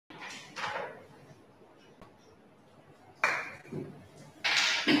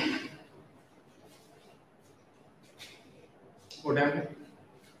Student,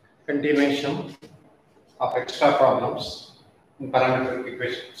 continuation of extra problems in parametric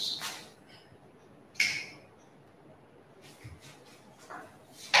equations.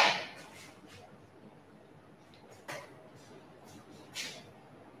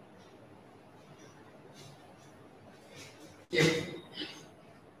 If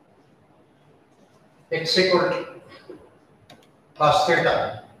x equal to cos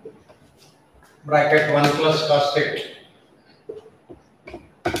theta bracket 1 plus cos theta,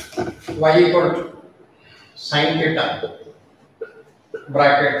 y equal to sin theta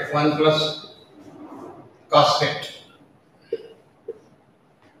bracket 1 plus cos theta,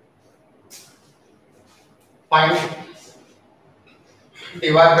 find dy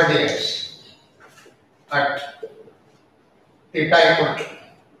by dx at theta equal to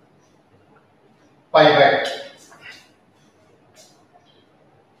pi by 2.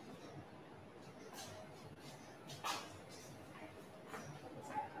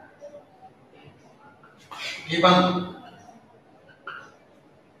 Given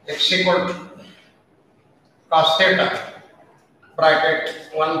x equal to cos theta bracket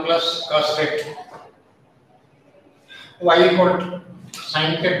 1 plus cos theta, y equal to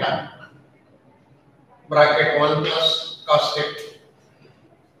sin theta bracket 1 plus cos theta,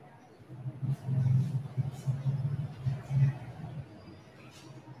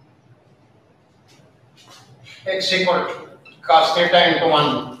 x equal to cos theta into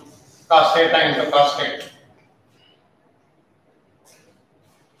 1 cos theta into cos theta,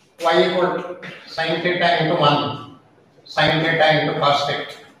 y equal to sin theta into 1 sin theta into cos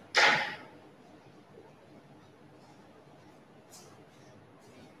theta.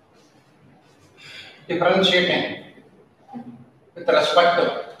 Differentiating with respect to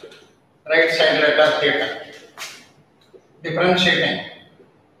right side letter theta. Differentiating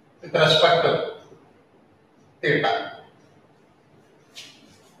with respect to theta.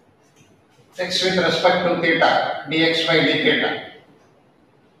 X with respect to theta dx by d theta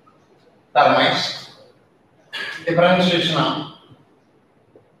terms differentiation of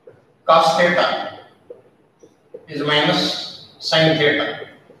cos theta is minus sin theta.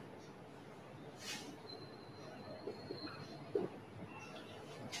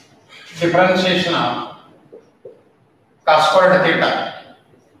 Differentiation of cos squared theta.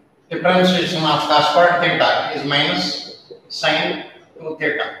 Differentiation of cos squared theta is minus sin 2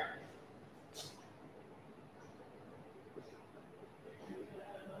 theta.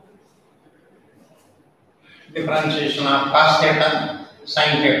 Differentiation of cos theta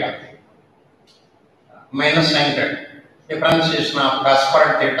sin theta minus sin theta. Differentiation of cos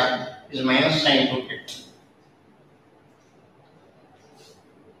squared theta is minus sin 2 theta.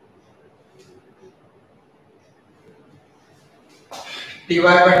 dy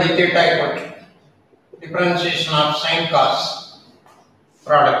by d theta equal to differentiation of sin cos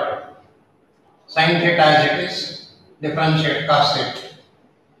product sin theta as it is differentiate cos theta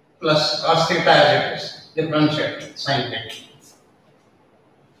plus cos theta as it is differentiate sin theta.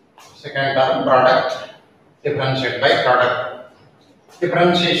 Second term product differentiate by product.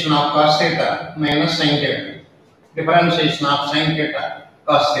 Differentiation of cos theta minus sin theta. Differentiation of sin theta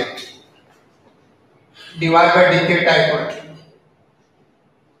cos theta. dy by d theta equal to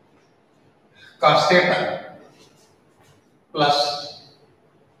cos theta plus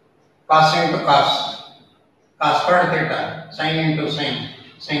cos into cos squared theta sin into sin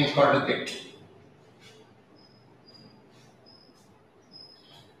squared theta.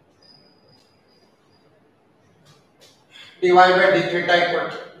 dy by d theta equal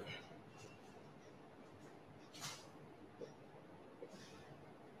to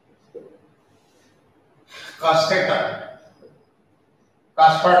cos theta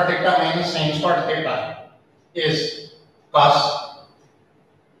cos squared theta minus sin squared theta is cos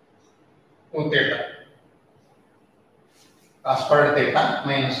 2 theta. Cos squared theta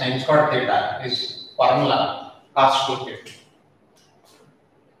minus sin squared theta is formula cos 2 theta.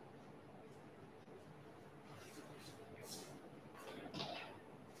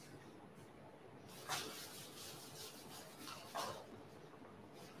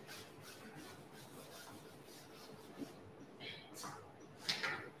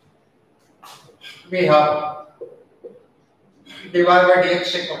 We have dy by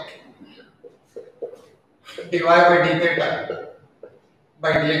dx equal to dy by d theta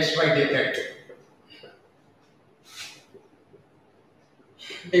by dx by d theta.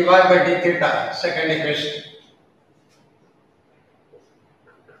 dy by d theta second equation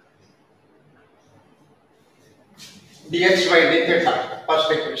dx by d theta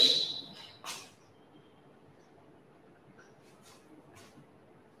first equation.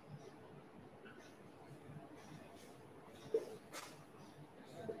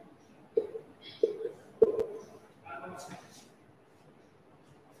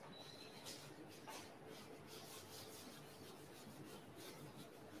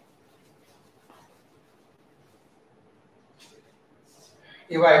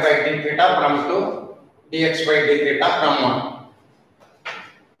 dy by d theta from 2, dx by d theta from 1.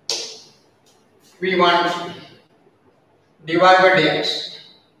 We want dy by dx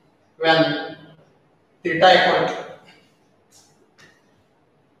when theta equal to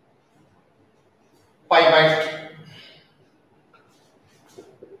pi by 2.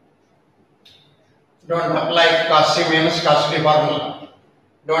 Don't apply cos c minus cos d formula.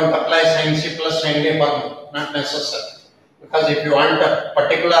 Don't apply sin c plus sin d formula. Not necessary. Because if you want a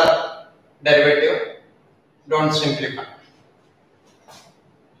particular derivative, don't simplify.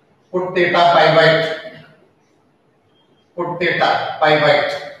 Put theta pi by 2. Put theta pi by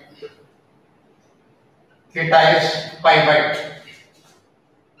 2. Theta is pi by 2.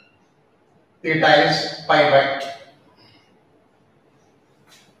 Theta is pi by 2.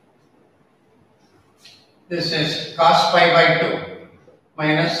 This is cos pi by 2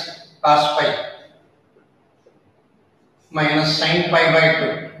 minus cos pi minus sin pi by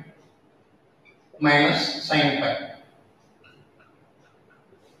 2 minus sin pi.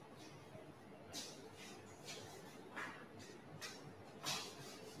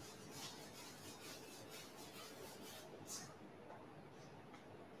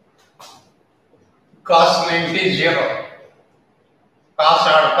 Cos 90 0. Cos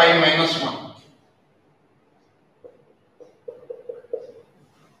odd pi minus 1.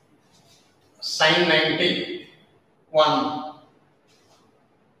 Sin 90 1.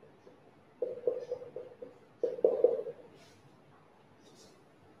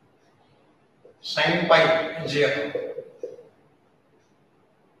 Sin pi 0.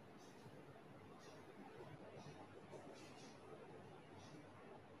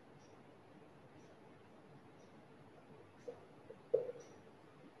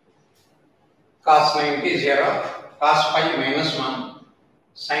 Cos 90 0. Cos pi minus 1.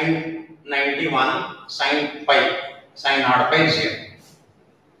 Sin 91. Sin pi. Sin odd pi 0.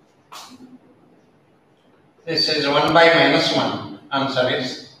 This is 1 by minus 1. Answer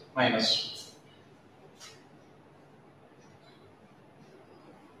is minus 1.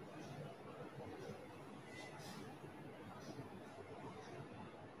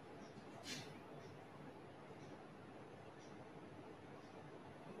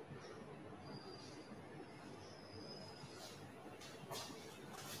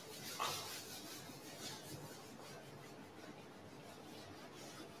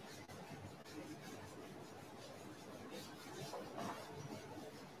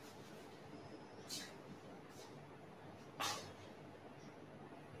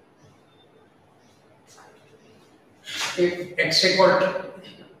 If x equal to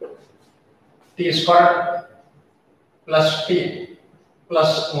t squared plus t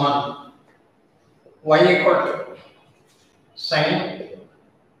plus 1, y equal to sin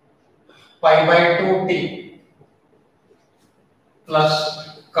pi by 2t plus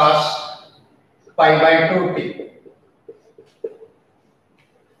cos pi by 2t.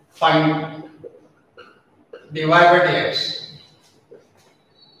 Find dy by dx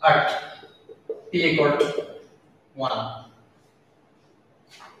at t equal to 1.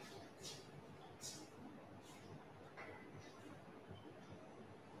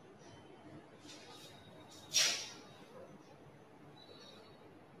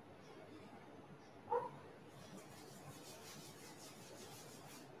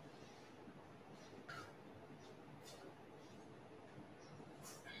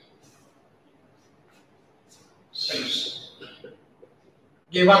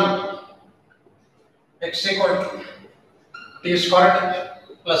 Given x equal to t squared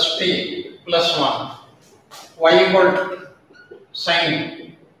plus t plus 1, y equal to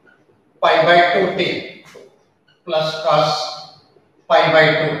sin pi by 2t plus cos pi by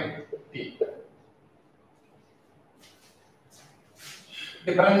 2t.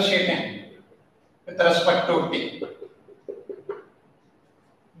 Differentiating with respect to t.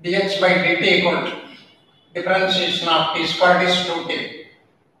 Dx by dt equal to differentiation of t squared is 2t.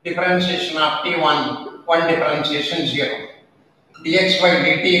 Differentiation of t1, 1 differentiation 0. Dx by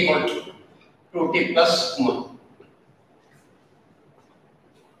dt equal to 2t plus 1.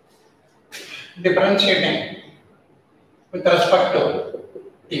 Differentiating with respect to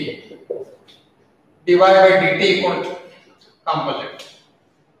t. dy by dt equal to composite.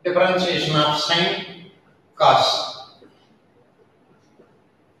 Differentiation of sin cos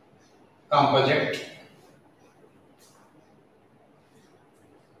composite.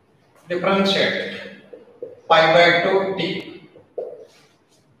 Differentiate pi by 2t.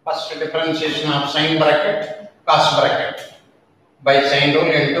 First differentiation of sin bracket, cos bracket. By sin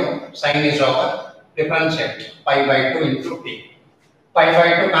rule into sin is over. Differentiate pi by 2 into t. Pi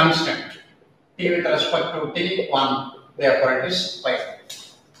by 2 constant. T with respect to t 1. Therefore it is pi.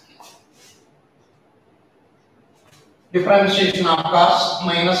 Differentiation of cos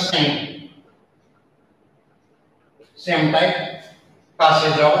minus sin. Same type. Cos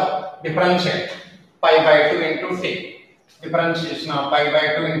is over. Differentiate pi by 2 into t. Differentiation of pi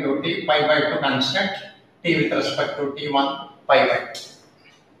by 2 into t. Pi by 2 constant. T with respect to t1 pi by 2.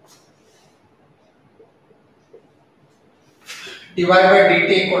 dy by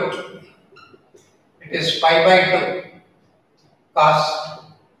dt equal to, it is pi by 2 cos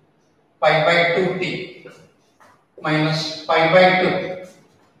pi by 2t minus pi by 2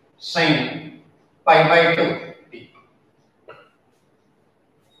 sin pi by 2t.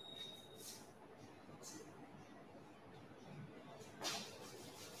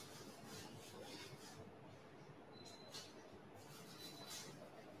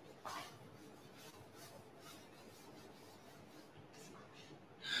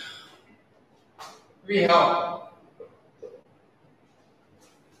 We have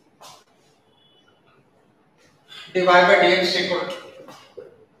dy by dx equal to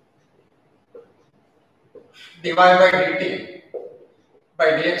dy by dt by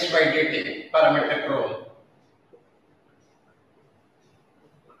dx by dt parametric rule.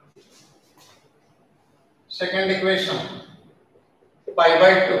 Second equation, pi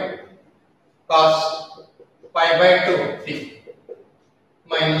by 2 cos pi by 2 t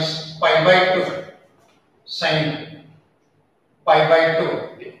minus pi by 2 sin pi by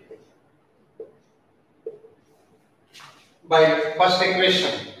 2 t. By first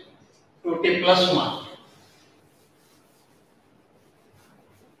equation, 2t plus 1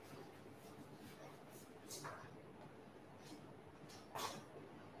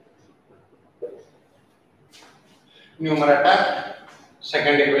 numerator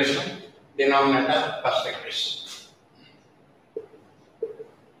second equation, denominator first equation.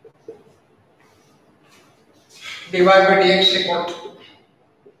 dy by dx equal to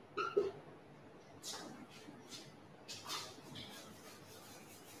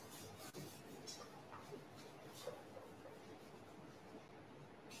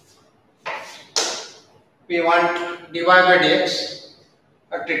we want dy by dx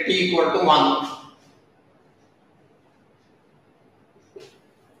at t equal to 1.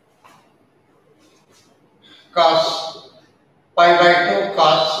 Cos pi by 2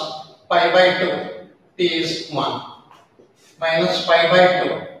 cos pi by 2 t is 1 minus pi by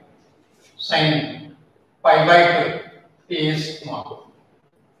 2 sin pi by 2 t is 1.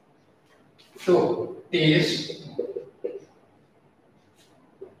 2 t is 1.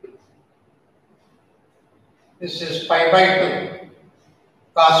 This is pi by 2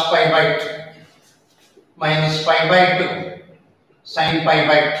 cos pi by 2 minus pi by 2 sin pi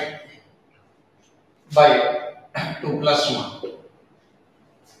by 2 by 2 plus 1.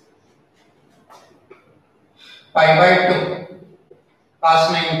 Pi by 2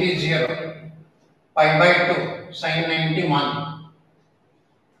 cos 90 0, pi by 2 sin 90 1.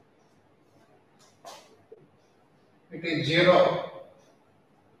 It is 0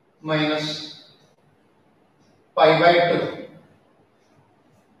 minus pi by 2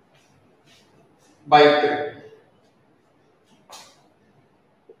 by 3.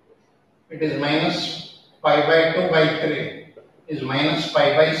 It is minus pi by 2 by 3 is minus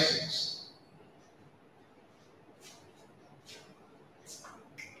pi by 6.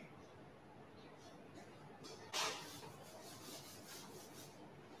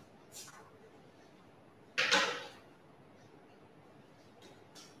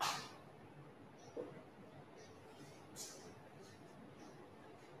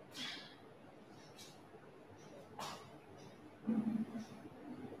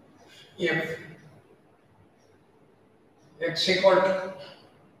 If x equal to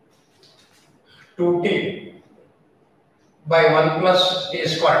 2t by 1 plus t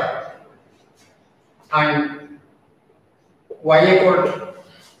squared and y equal to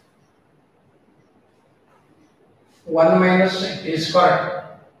 1 minus t squared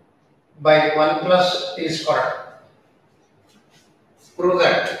by 1 plus t squared, prove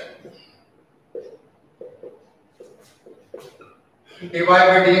that dy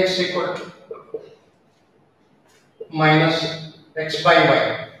by dx equal to minus x by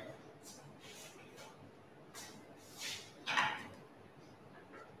y.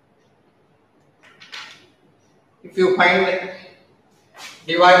 If you find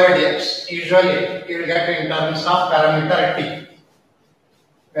dy by dx, usually you will get in terms of parameter t.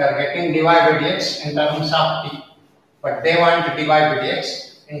 We are getting dy by dx in terms of t, but they want dy by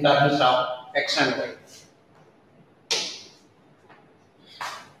dx in terms of x and y.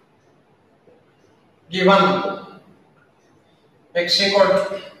 Given x equal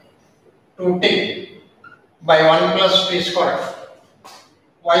to 2t by 1 plus t squared,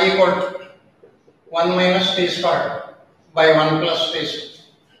 y equal to 1 minus t squared by 1 plus this.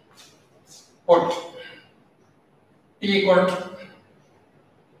 Put t equal to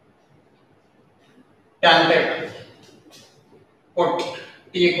tan theta. Put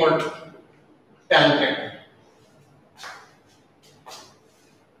t equal to tan theta.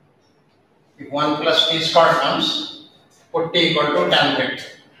 If 1 plus t squared comes, put t equal to tan theta.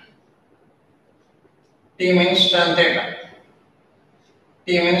 T means tan theta.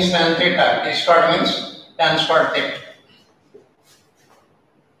 T means tan theta. T squared means tan squared theta.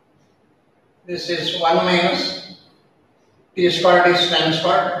 This is 1 minus t squared is tan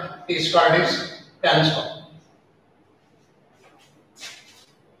squared. T squared is tan squared.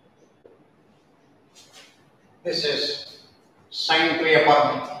 This is sine 2a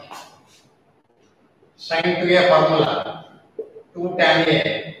formula. Sine 2a formula 2 tan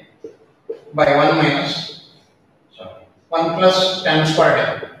a by 1 minus 1 plus tan squared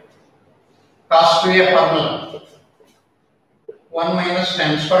a. Cos 2a formula 1 minus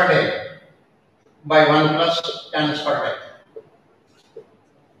tan squared a by 1 plus tan squared a.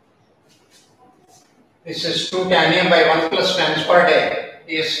 This is 2 tan a by 1 plus tan squared a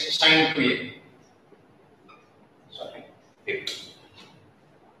is sine 2a.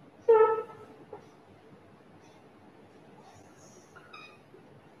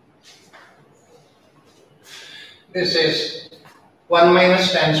 This is 1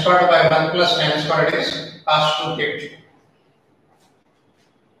 minus tan squared by 1 plus tan squared is cos 2 theta.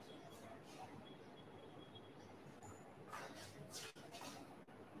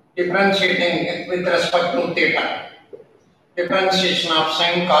 Differentiating it with respect to theta. Differentiation of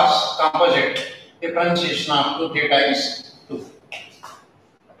sine cos composite. Differentiation of 2 theta is 2.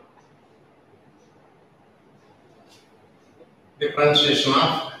 Differentiation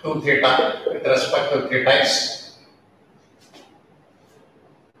of 2 theta with respect to theta is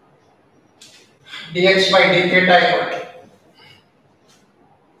dx by d theta equal to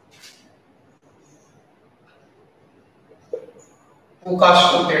two cos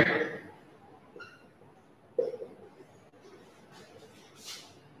 2 theta.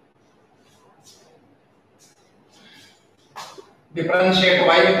 Differentiate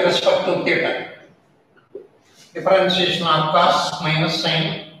y with respect to theta. Differentiation of cos minus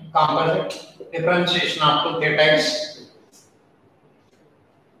sine composite. Differentiation of 2 theta is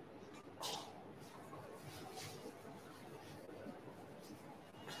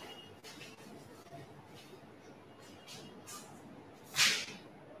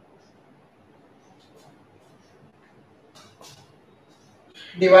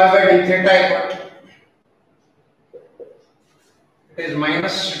divided by d theta equal to, it is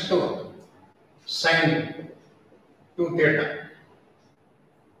minus 2 sine 2 theta.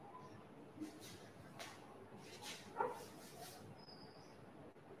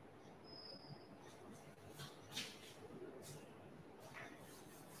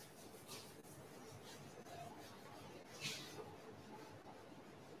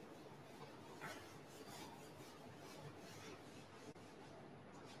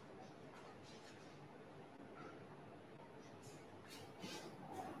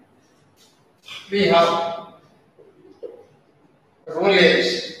 We have rule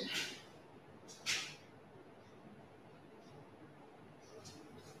is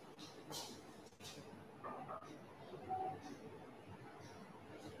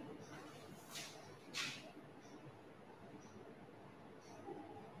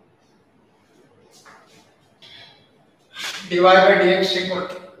dy by dx equal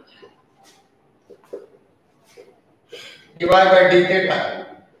to dy by d theta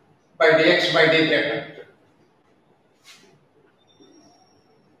by dx by d theta.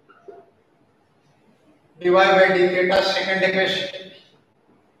 Dy by d theta second equation.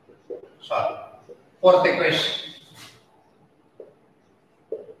 Sorry, fourth equation.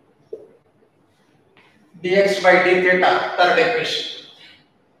 Dx by d theta third equation.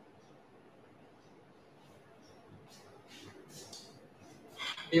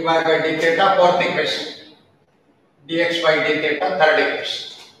 Dy by d theta fourth equation. Dx by d theta third equation.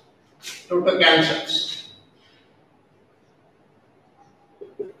 2 to cancels.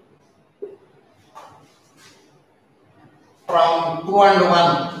 From 2 and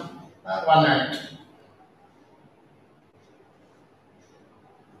 1 and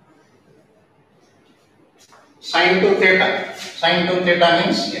sine 2 theta. Sine 2 theta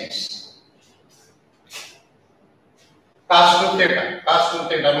means x. Cos 2 theta. Cos 2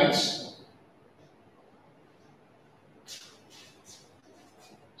 theta means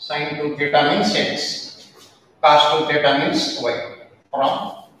sin 2 theta means x. Cos 2 theta means y.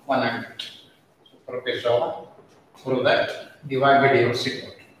 From 1 and 2. So Professor prove that dy by dx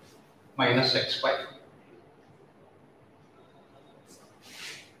equal to minus x by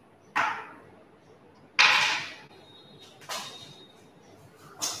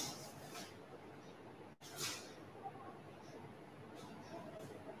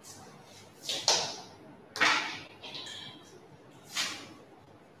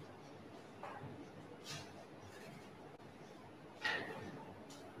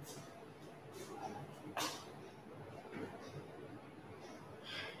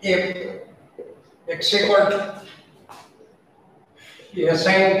if x equal to a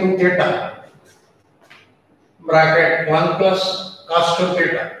sin 2 theta bracket 1 plus cos 2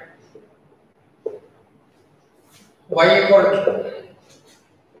 theta, y equal to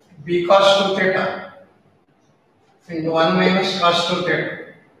b cos 2 theta into 1 minus cos 2 theta.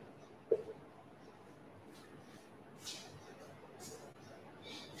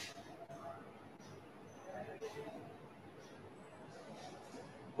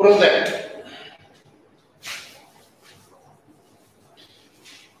 Prove that.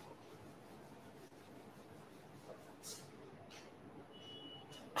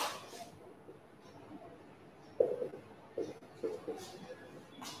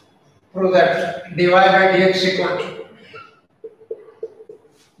 Prove that dy by dx equal to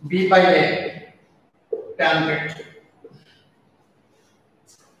b by a tan theta.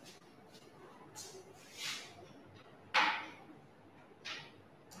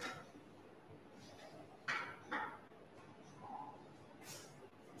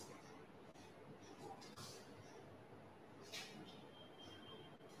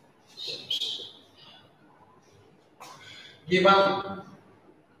 Given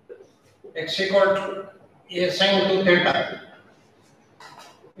x equal to a sin 2 theta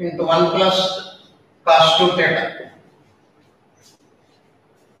into 1 plus cos 2 theta,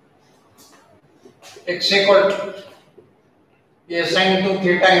 x equal to a sin 2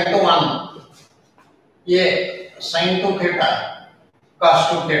 theta into 1, a sin 2 theta cos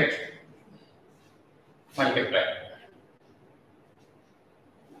 2 theta multiply,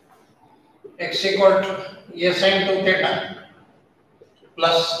 x equal to a sin 2 theta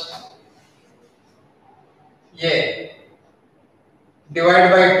plus a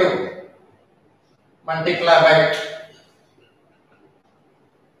divide by 2 multiply by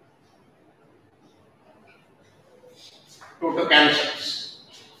 2 to cancels.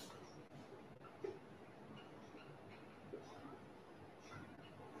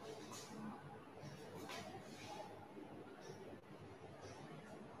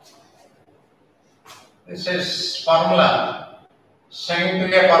 This is formula, sin to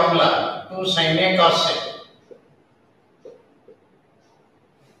a formula 2 sin a cos a.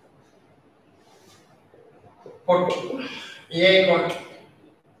 Put a equal to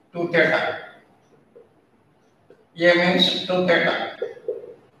 2 theta. A means 2 theta.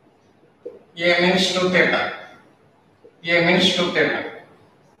 A means 2 theta. A means 2 theta.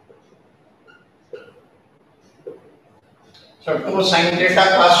 So 2 sin theta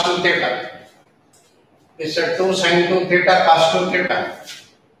cos 2 theta. This is 2 sin 2 theta cos 2 theta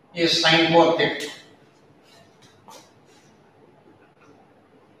is sin 4 theta.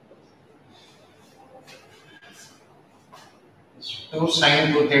 Two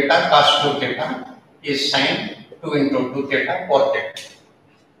sin 2 theta cos 2 theta is sin 2 into 2 theta 4 theta.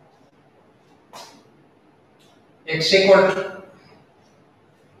 X equal to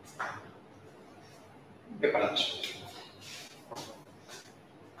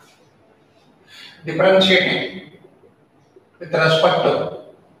differentiating with respect to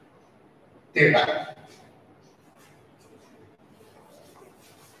theta.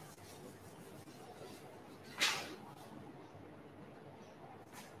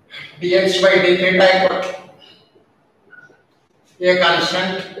 Dx by d theta equal to a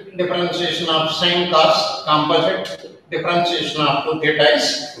constant differentiation of sin cos composite differentiation of 2 theta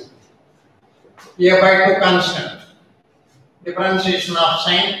is a by 2 constant differentiation of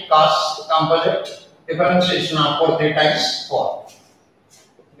sin cos composite differentiation of 4 theta is 4.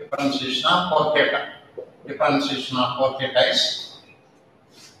 Differentiation of 4 theta. Differentiation of 4 theta is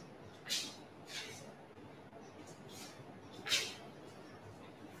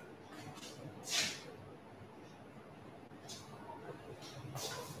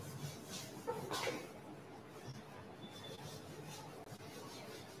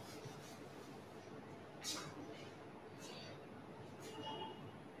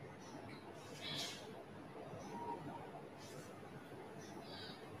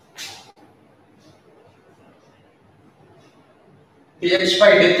dx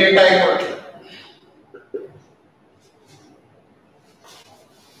by d theta equal to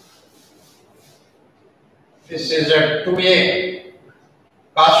this is a 2a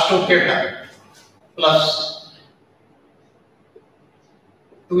cos 2 theta plus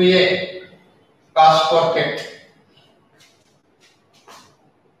 2a cos 4 theta.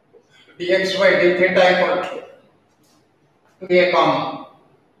 Dx by d theta equal to 2a comma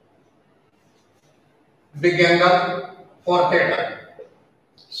big angle 4 theta,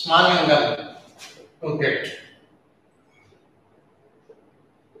 small angle 2 theta.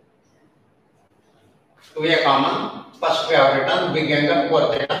 2a comma First we have written big angle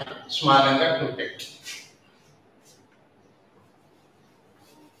 4 theta, small angle 2 theta.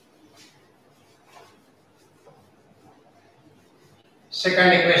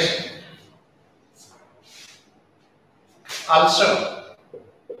 Second equation. Also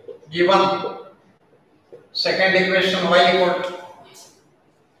given second equation y equal to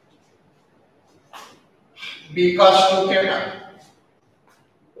b cos 2 theta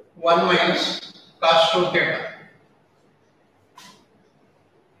 1 minus cos 2 theta.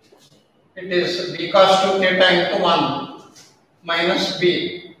 It is b cos 2 theta into 1 minus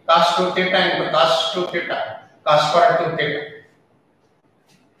b cos 2 theta into cos 2 theta cos square 2 theta.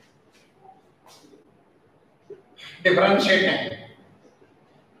 Differentiating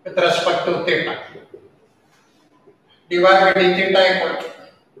with respect to theta. dy by d theta equal to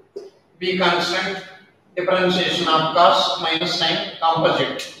b constant differentiation of cos minus sin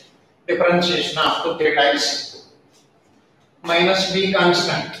composite differentiation of 2 theta is minus b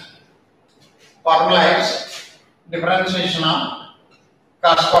constant. Formula is differentiation of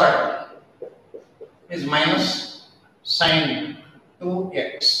cos square is minus sin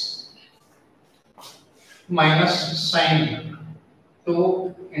 2x minus sin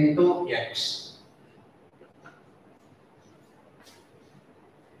 2 into x.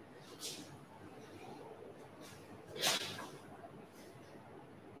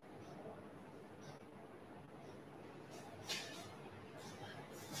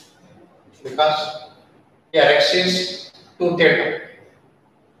 Because here x is 2 theta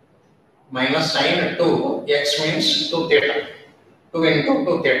minus sin 2 x means 2 theta 2 into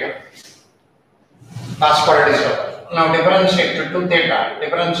 2 theta cos squared is 1. Now differentiate to 2 theta.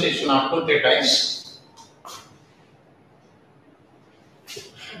 Differentiation of 2 theta is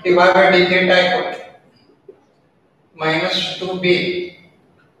dy by d theta equal to minus 2b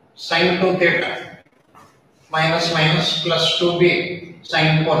sin 2 theta minus minus plus 2b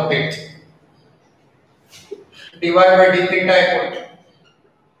sin 4 theta. Dy by d theta equal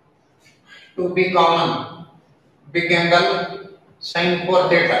to 2b common big angle sin 4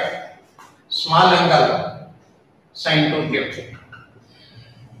 theta small angle sin 2 theta.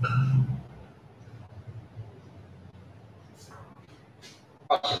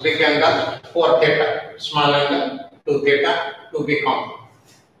 Big angle 4 theta, small angle 2 theta, 2b common.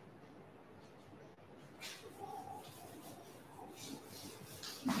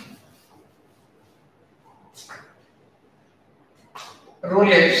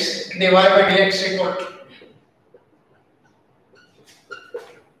 Rule is dy by dx equal to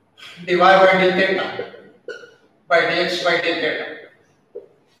dy by d theta by dx by d theta.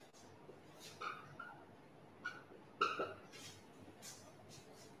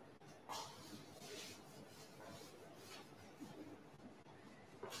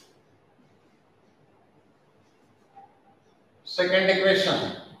 Second equation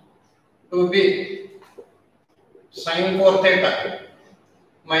 2b sin 4 theta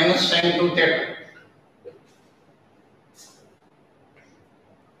minus sin 2 theta.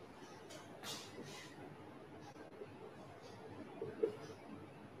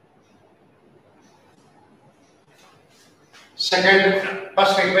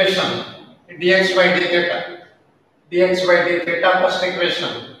 First equation dx by d theta. Dx by d theta first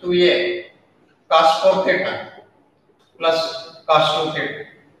equation 2a cos 4 theta plus cos 2 theta.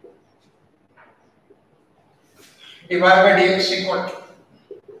 Dy by dx equal to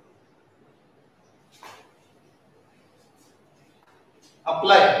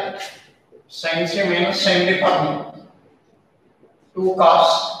apply sin c minus sin d formula 2 cos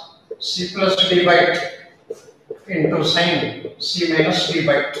c plus d by 2 into sin c minus d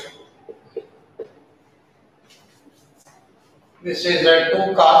by 2. This is a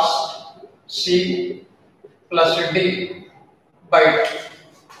 2 cos c plus d by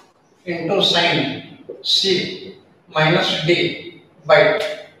 2 into sin c minus d by 2.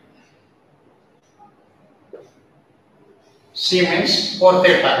 C means 4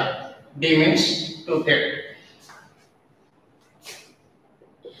 theta, d means 2 theta.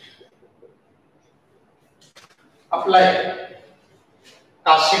 Apply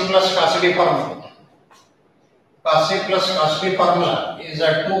cos c plus cos d formula. Cos c plus cos d formula is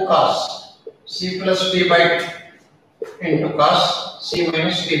a 2 cos c plus d by 2 into cos c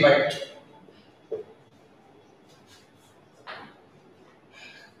minus d by 2.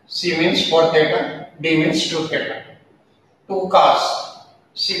 C means 4 theta, d means 2 theta. 2 cos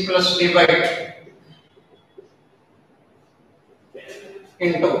c plus d by 2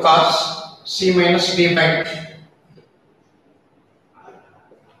 into cos c minus d by 2.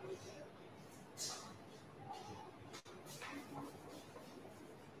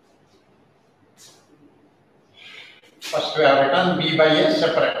 First we have written b by a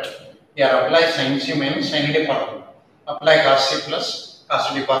separate. Here apply sin c minus sin d formula. Apply cos c plus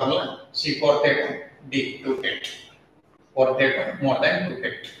cos d formula. C 4 theta, d 2 theta. 4 theta more than 2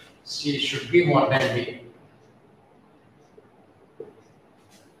 theta. C should be more than d.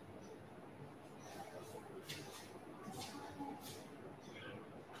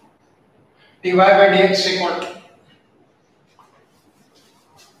 dy by dx equal to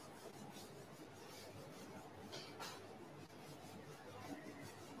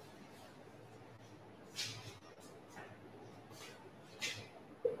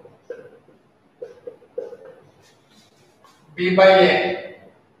b by a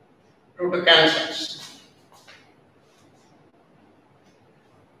root cancels.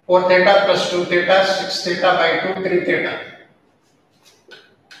 4 theta plus 2 theta, 6 theta by 2, 3 theta.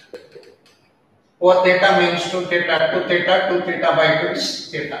 4 theta means 2 theta, 2 theta, 2 theta by 2 is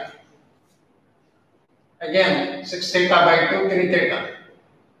theta. Again 6 theta by 2, 3 theta.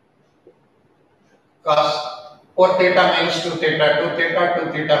 Cos 4 theta means 2 theta, 2 theta,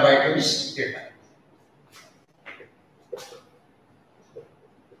 2 theta by 2 is theta.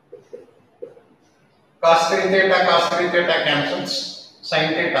 Cos 3 theta cancels.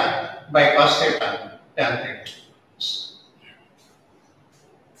 Sin theta by cos theta, tan theta.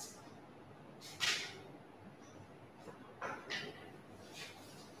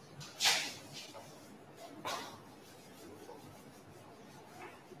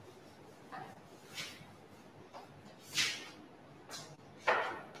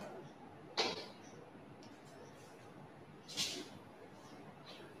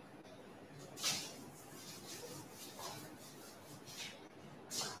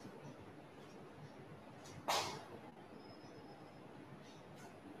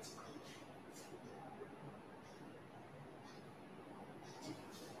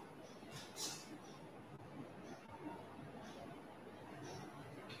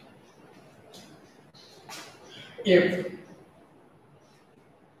 If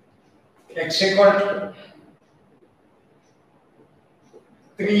x equal to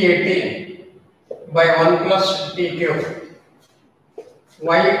 380 by 1 plus t cube,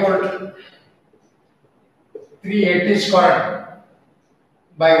 y equal to 380 squared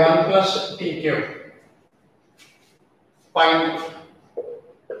by 1 plus t cube, find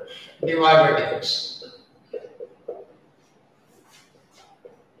dy by dx.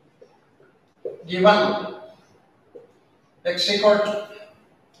 Given x equal to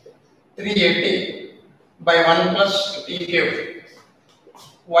 380 by 1 plus t cube,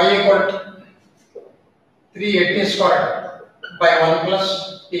 y equal to 380 squared by 1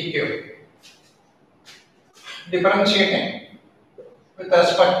 plus t cube. Differentiating with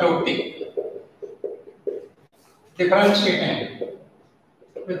respect to t. Differentiating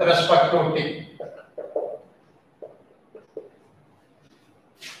with respect to t.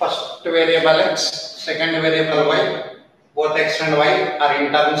 First variable x, second variable y. Both x and y are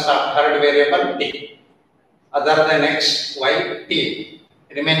in terms of third variable t. Other than x, y, t.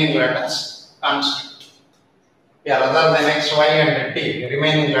 Remaining letters constant. Here, other than x, y and t,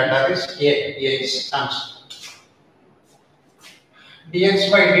 remaining letter is a. A is constant.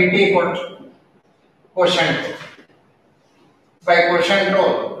 Dx by dt equal to quotient rule. By quotient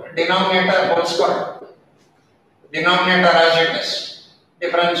rule, denominator whole square. Denominator as it is,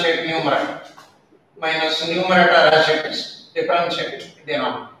 differentiate numerator. Minus numerator as it is, differentiate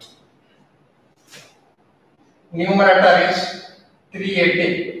denominator. Numerator is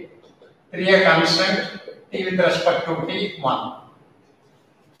 380. 3 a constant, t with respect to t 1.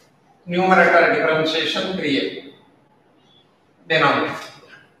 Numerator differentiation 3a. Denominator.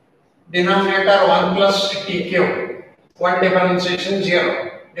 Denominator 1 plus t cube. 1 differentiation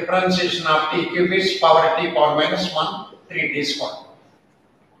 0. Differentiation of t cube is power t power minus 1, 3t squared.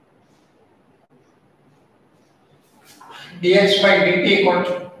 Dx by dt equal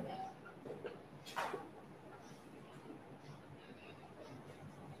to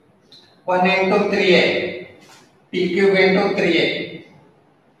one into 3a, t cube into 3a,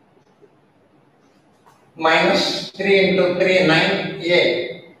 minus 3 into 3, 9a,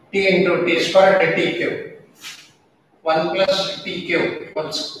 t into t squared t cube, 1 plus t cube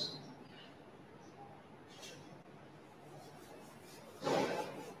equals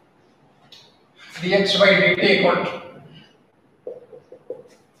dx by dt equal to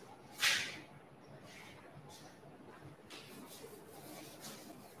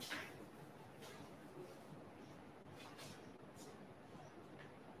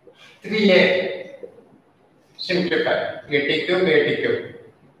three a, simplify, a t cube,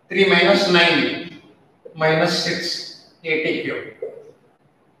 3 minus 9, minus 6, a t cube,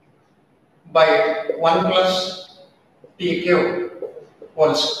 by 1 plus t cube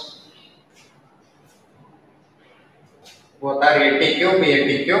whole square. Both are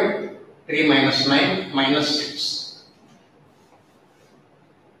 80 cube, 3 minus 9 minus 6.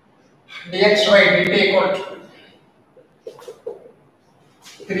 dx by dt equal to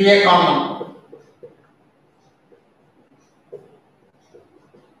 3a common.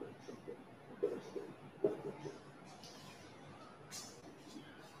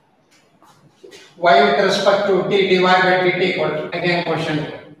 Y with respect to t dy by dt equal to, again question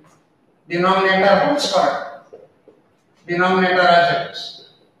 2. Denominator whole square. Denominator as it is.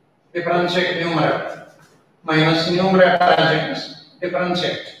 Differentiate numerator. Minus numerator as it is.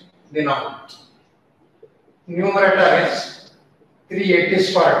 Differentiate denominator. Numerator is 380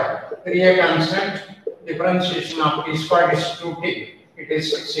 squared. 3a constant. Differentiation of t squared is 2t. It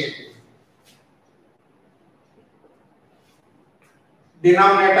is 680.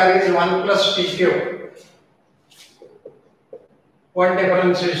 Denominator is 1 plus t cube. 1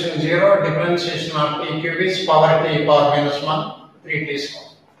 differentiation 0. Differentiation of t cube is power t power minus 1. 3t squared.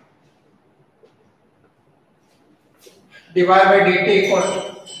 Dy by dt equal to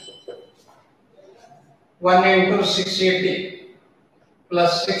 1 into 680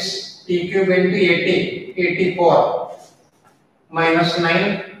 plus 6 t cube into 80, 84 minus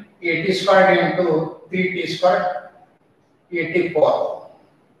 9, 80 squared into 3t squared, 84.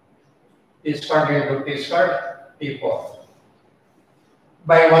 T squared into t squared, t4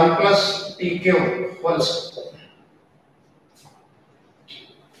 by 1 plus t cube whole square.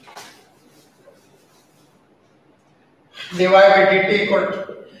 Dy by dt equal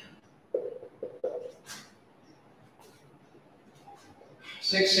to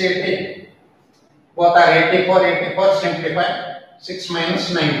 680. Both are 84, 84 simplify. 6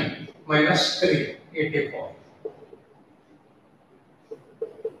 minus 9 minus 3, 84.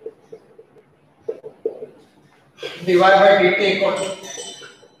 Dy by dt equal to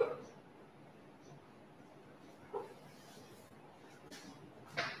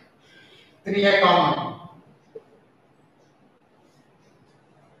 3a common.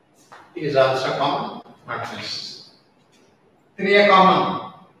 T is also common, not necessary. 3a common.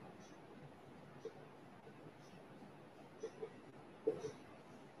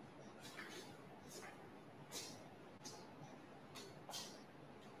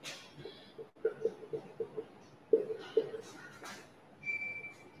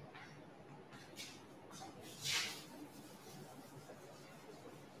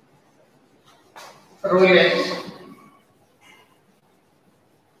 Rule is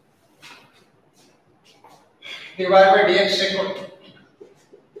dy by dx equal to,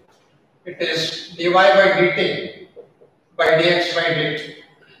 it is dy by dt by dx by dt.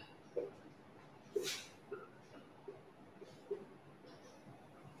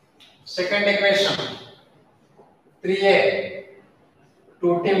 Second equation 3a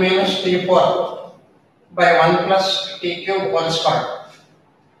 2t minus t4 by 1 plus t cube whole square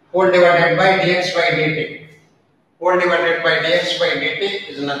whole divided by dx by dt. Whole divided by dx by dt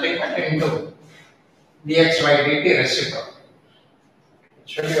is nothing but into dx by dt reciprocal.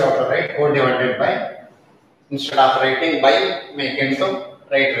 Should be ought to write whole divided by, instead of writing by, make into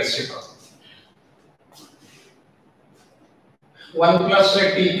write reciprocal. 1 plus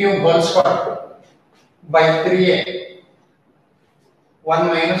t cube whole square by 3a 1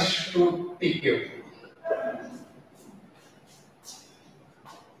 minus 2t cube.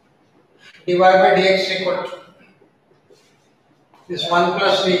 Dy by dx equal to this 1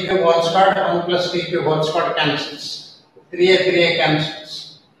 plus t cube whole square, 1 plus t cube whole square cancels. 3a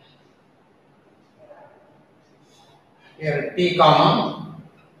cancels. Here t common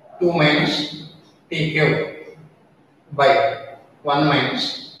 2 minus t cube by 1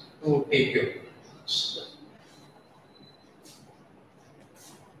 minus 2t cube.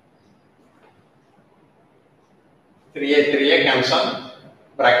 3a cancel.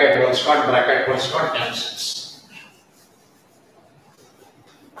 Bracket whole square cancels.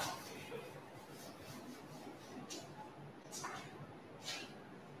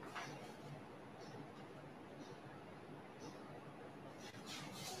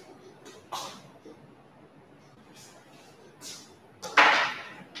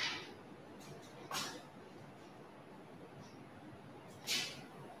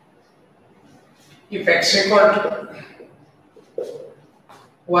 If x equal to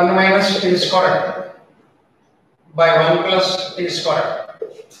 1 minus t squared by 1 plus t squared,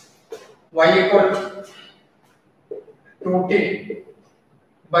 y equal to 2t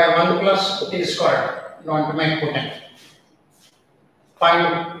by 1 plus t squared, don't make pudding.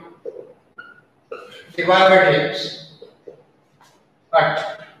 Find dy by dx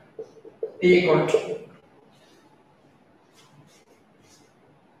at t equal to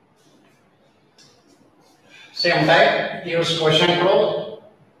Same type, use quotient rule.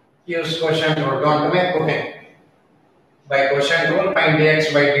 Use quotient rule, don't make cooking. By quotient rule, find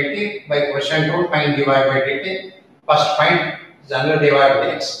dx by dt. By quotient rule, find dy by dt. First find general dy by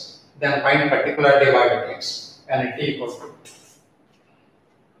dx, then find particular dy by dx, and t equals to.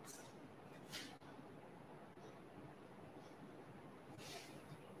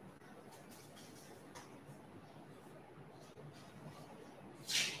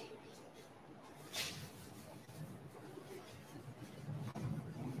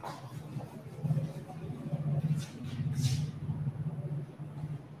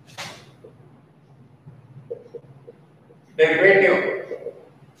 Derivative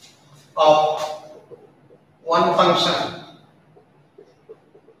of one function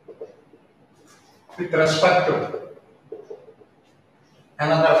with respect to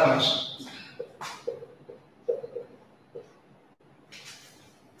another function.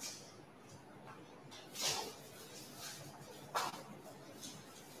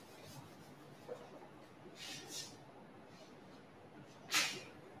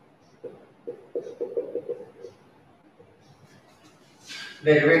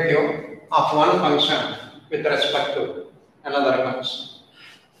 Derivative of one function with respect to another function.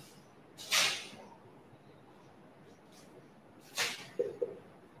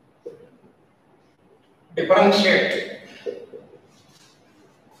 Differentiate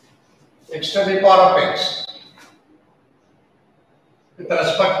x to the power of x with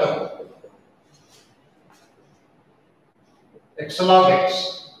respect to x log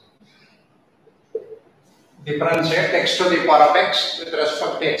x. Differentiate x to the power of x with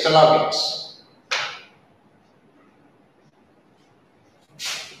respect to x log x.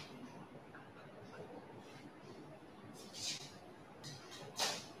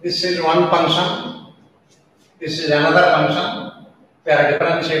 This is one function, this is another function. We are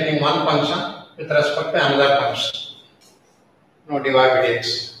differentiating one function with respect to another function. No dy by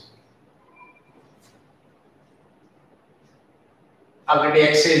dx. Already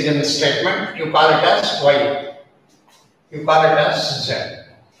x is in the statement, you call it as y, you call it as z.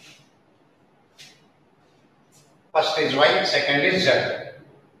 First is y, second is z.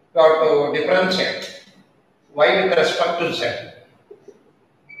 You have to differentiate y with respect to z.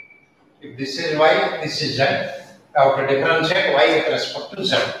 If this is y, this is z, you have to differentiate y with respect to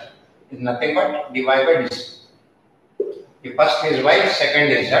z. It is nothing but dy by dz. The first is y,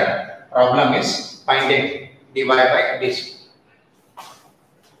 second is z. Problem is finding dy by dz.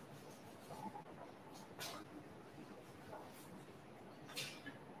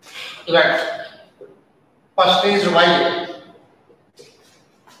 Let first is y,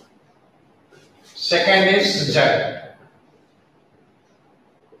 second is z.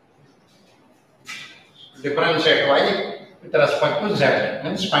 Differentiate y with respect to z,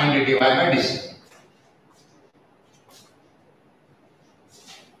 means find dy by dz.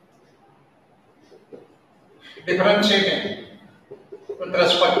 Differentiating with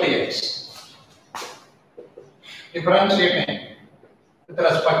respect to x. Differentiating with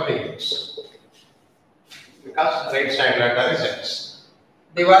respect to x, because right side letter is x.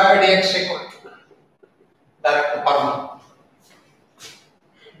 Dy by dx equal to direct formula.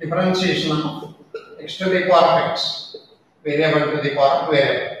 Differentiation of x to the power of x, variable to the power of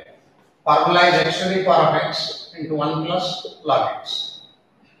variable. Formula is x to the power of x into 1 plus log x.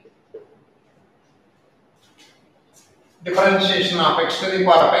 Differentiation of x to the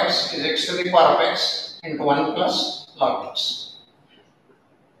power of x is x to the power of x into 1 plus log x.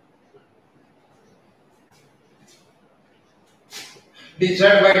 dz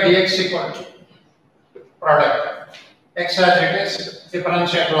by dx equal to product x as it is,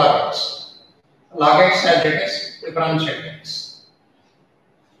 differentiate log x. Log x as it is, differentiate x.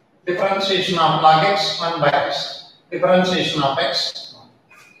 Differentiation of log x 1 by x. Differentiation of x.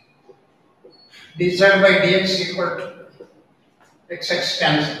 dz by dx equal to x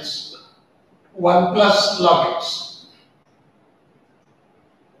cancels. 1 plus log x.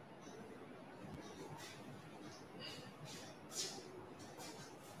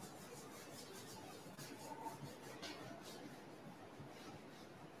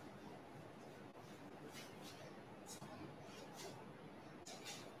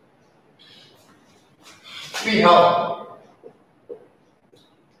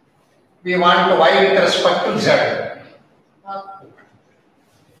 We want y with respect to z.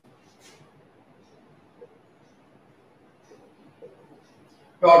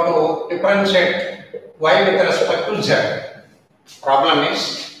 You have to differentiate y with respect to z. Problem is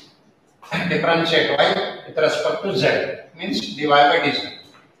differentiate y with respect to z, means dy by dz.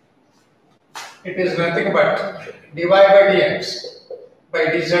 It is nothing but dy by dx by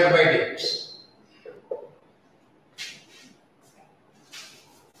dz by dx.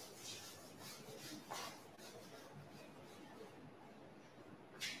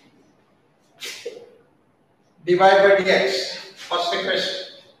 dy by dx, first equation.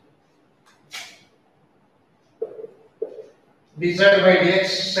 dz by dx,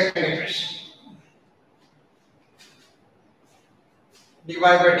 second equation. dy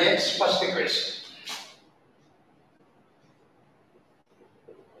by dx, first equation.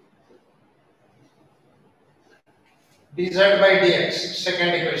 dz by dx, second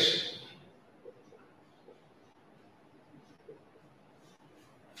equation.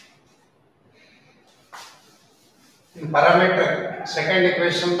 In parameter, second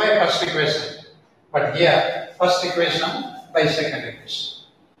equation by first equation, but here first equation by second equation.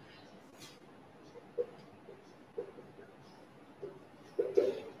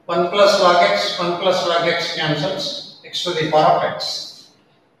 One plus log x cancels, x to the power of x.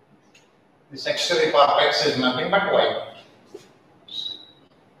 This x to the power of x is nothing but y.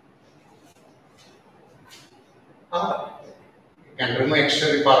 You can remove x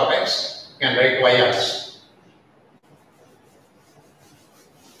to the power of x, you can write y as.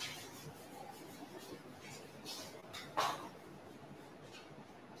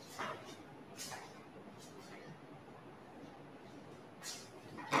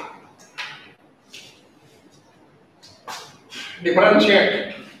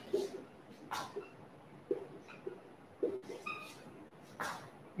 Differentiate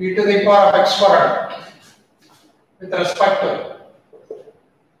e to the power of x squared with respect to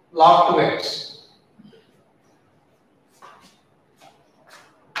log 2x.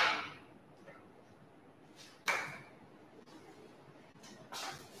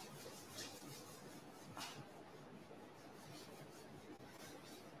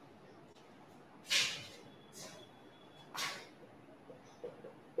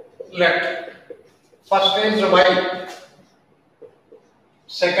 Let first is y,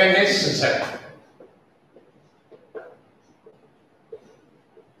 second is z.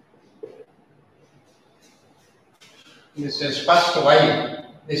 This is first y,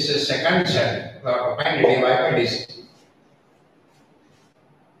 this is second z. We have to find dy by dz.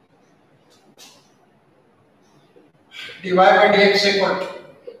 dy by dx equal to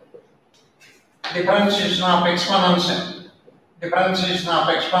differentiation of exponential. Differentiation of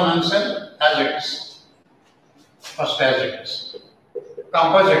exponential as it is. First as it is.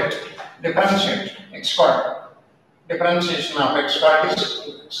 Composite, differentiate, x squared. Differentiation of x squared is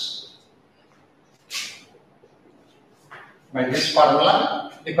 2x. By this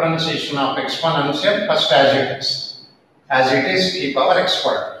formula, differentiation of exponential first as it is. As it is, e power x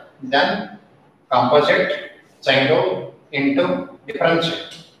squared. Then composite, chain rule into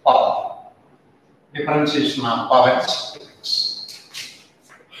differentiate power. Differentiation of powers 2x.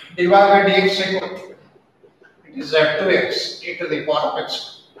 dy by dx equal to, it is at 2x e to the power of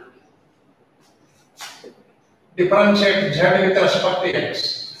x. Differentiate z with respect to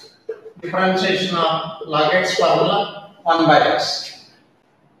x. Differentiation of log x formula 1 by x.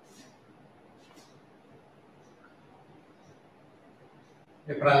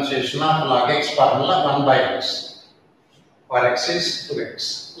 Differentiation of log x formula 1 by x. For x is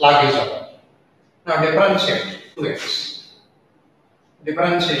 2x. Log is 1. Now differentiate 2x.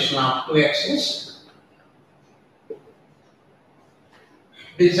 Differentiation of 2x is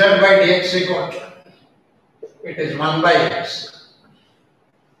dz by dx equal to, it is 1 by x.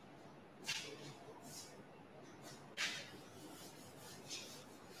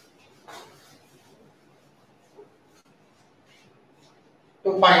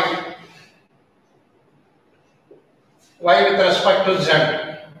 To find y with respect to z,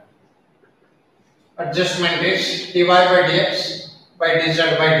 adjustment is dy by dx by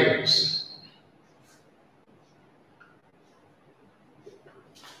dz by dx.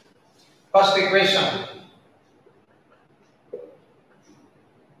 First equation,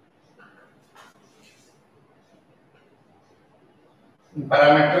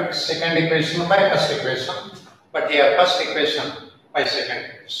 parametric, second equation by first equation, but here first equation by second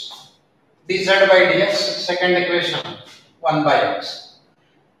equation. dz by dx, second equation 1 by x.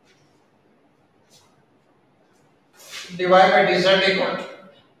 dy by dz equal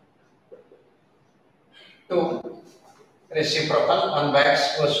to reciprocal 1 by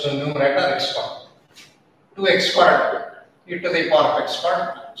x goes to numerator x squared. 2x squared e to the power of x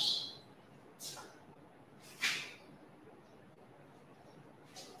squared times.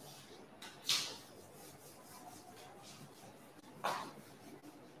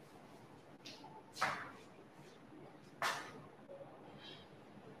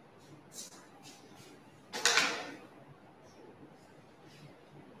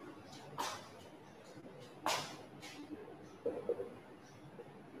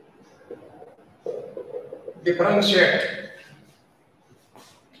 Differentiate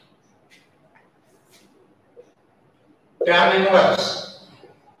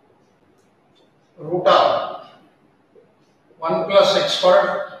x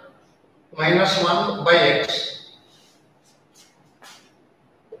squared minus 1 by x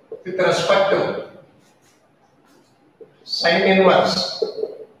with respect to sin inverse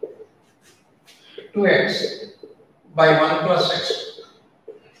 2x by 1 plus x.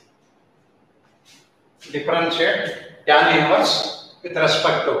 Differentiate tan inverse with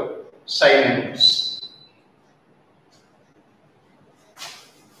respect to sin inverse.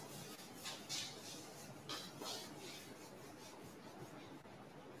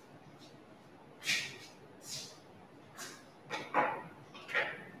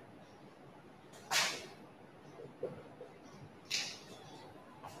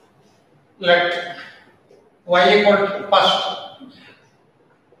 Let y equal to first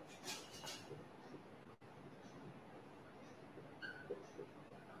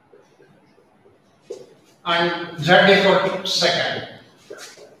and z equal to second.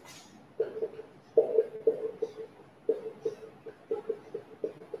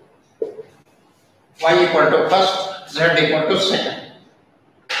 Y equal to first, z equal to second.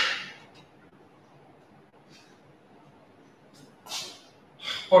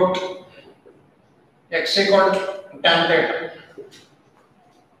 Put x equal to tan theta.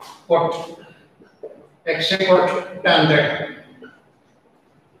 Put x equal to tan theta.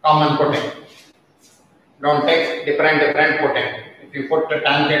 Common putting. Don't take different putting. If you put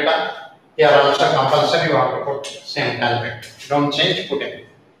tan theta, here also compulsory you have to put same tan theta. Don't change putting.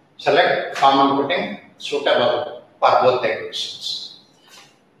 Select common putting suitable for both the equations.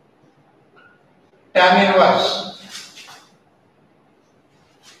 Tan inverse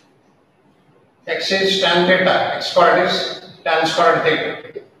x is tan theta, x squared is tan squared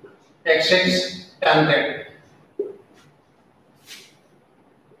theta. X is tan theta.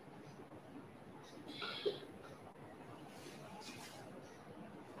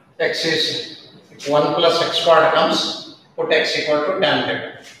 X is 1 plus x squared comes, put x equal to tan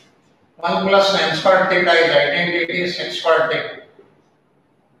theta. 1 plus tan squared theta is identity is x squared theta.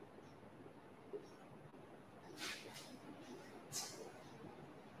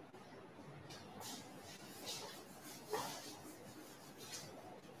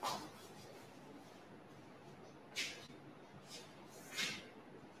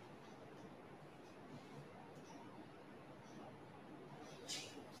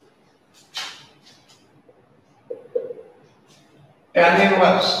 Tan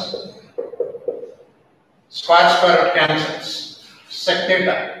inverse square root cancels, sec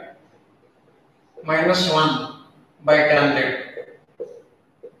theta minus 1 by tan theta.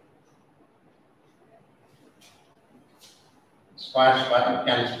 Square root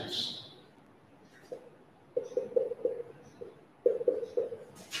cancels.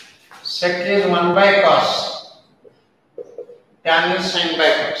 Sec is 1 by cos, tan is sin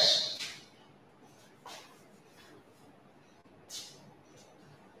by cos.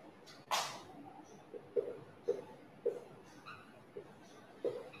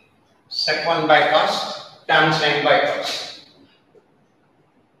 Sec 1 by cos, tan sin by cos.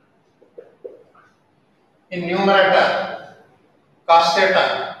 In numerator, cos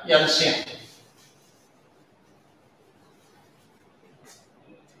theta LCM.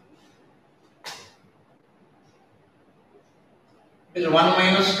 Is 1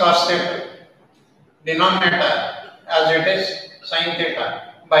 minus cos theta. Denominator as it is sin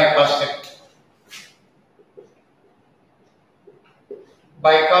theta by cos theta.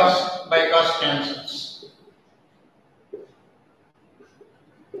 By cos cancels.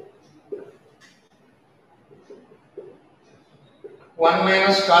 One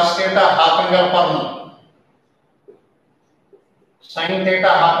minus cos theta half angle permanent. Sin theta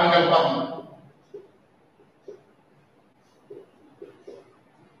half angle permanent.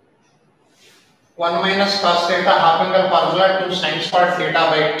 One minus cos theta half angle formula to sin squared theta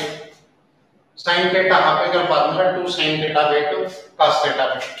by 2. Sin theta half angle formula to sin theta by 2 cos theta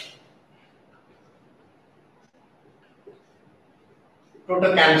by 2.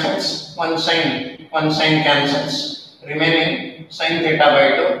 2 cancels, one sin cancels, remaining sin theta by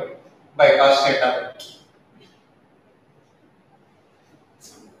 2 by cos theta by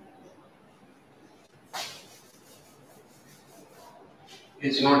 2.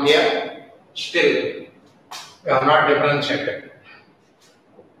 Is not here, still we have not differentiated.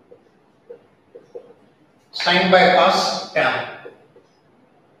 Sin by cos tan.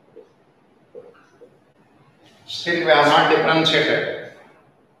 Still we have not differentiated.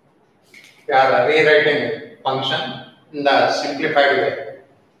 We are rewriting function in the simplified way.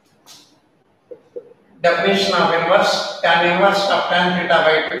 Definition of inverse, tan inverse of tan theta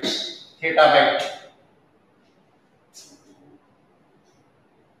by 2 is theta by 2.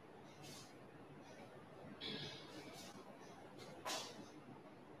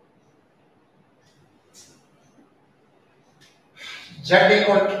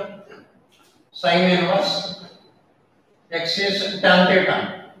 equal to sin inverse x is tan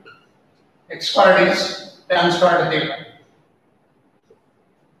theta, x squared is tan squared theta.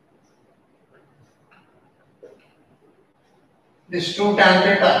 This 2 tan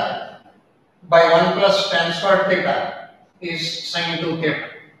theta by 1 plus tan squared theta is sin 2 theta.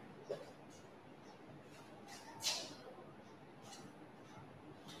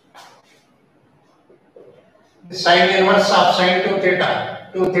 The sin inverse of sin 2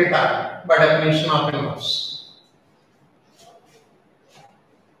 theta by definition of inverse.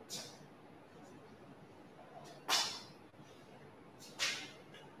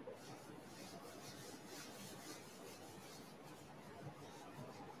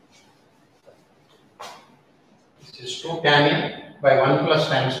 This is 2 tan A by 1 plus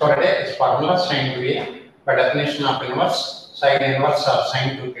tan squared A is formula sin 2A by definition of inverse sin inverse of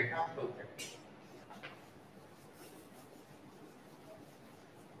sin 2 theta 2 theta.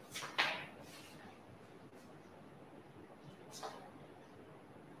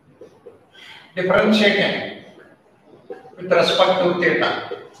 Differentiating with respect to theta.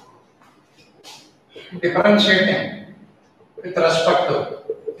 Differentiating with respect to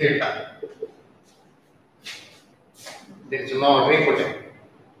theta. There is no reputting.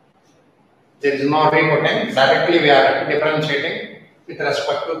 There is no reputting. Directly we are differentiating with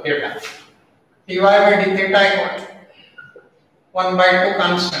respect to theta. Dy by d theta equal to 1 by 2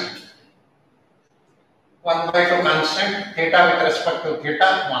 constant. 1 by 2 constant, theta with respect to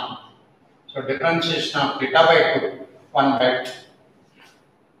theta 1. So differentiation of theta by 2, 1 by 2.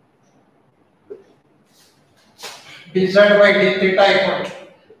 dz by d theta equal to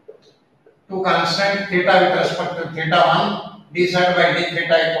 2 constant, theta with respect to theta 1, dz by d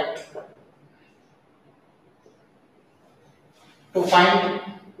theta equal to find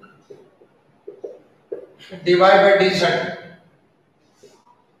dy by dz,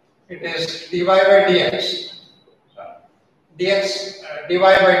 it is dy by dx, dy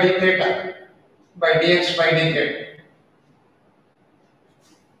by d theta by dx by d theta.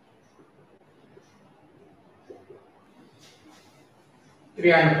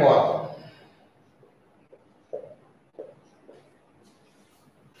 Three and 4.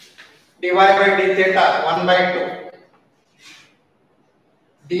 Dy by d theta 1 by 2.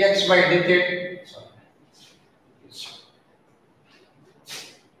 Dx by d theta.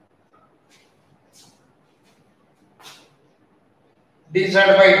 Dz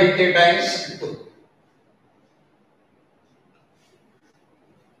by d theta is 2.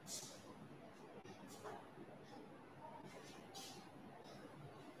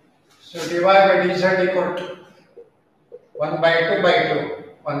 So dy by dz equal to 1 by 2 by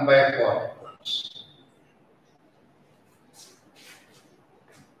 2, 1 by 4.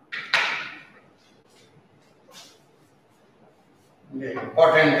 The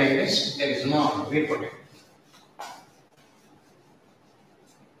important thing is there is no reputting.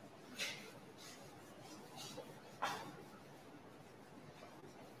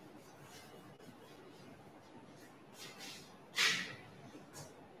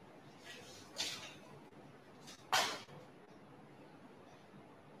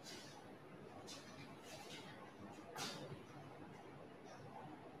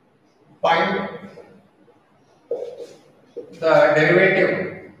 Find the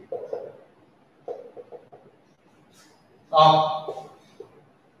derivative of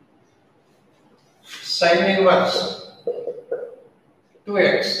sin inverse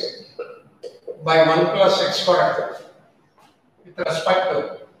 2x by 1 plus x squared with respect to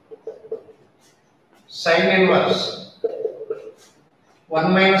sin inverse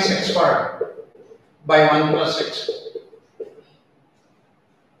 1 minus x squared by 1 plus x.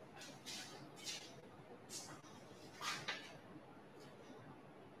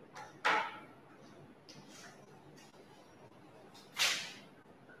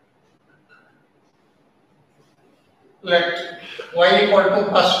 Let y equal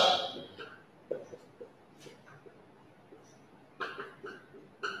to first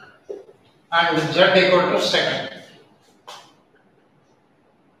and z equal to second.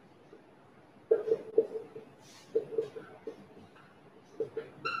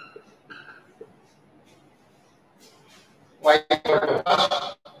 Y equal to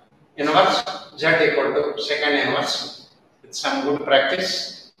first inverse, z equal to second inverse. With some good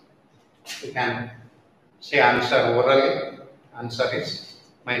practice, you can say answer orally. Answer is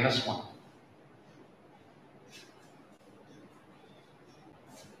 -1.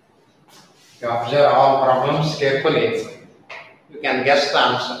 You observe all problems carefully, you can guess the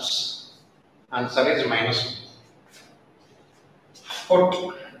answers. Answer is -1.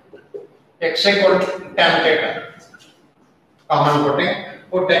 Put x equal to tan theta. common putting,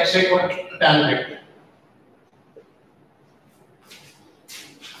 put x equal to tan theta.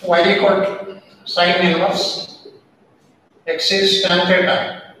 Y equal to sin inverse, x is tan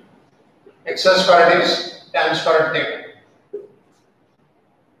theta, x squared is tan squared theta.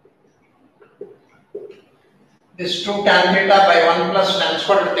 This 2 tan theta by 1 plus tan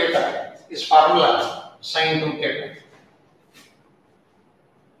squared theta is formula sin 2 theta.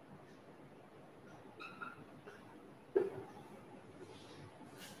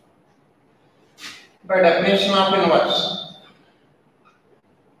 By definition of inverse,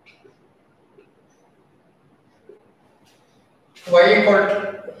 y equal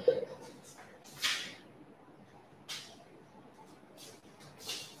to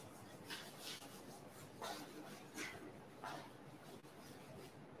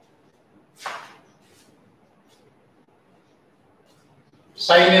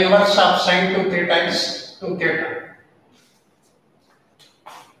sin inverse of sin 2 theta is 2 theta.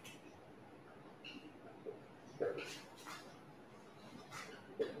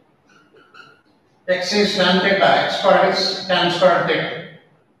 X is tan theta, x squared is tan squared theta.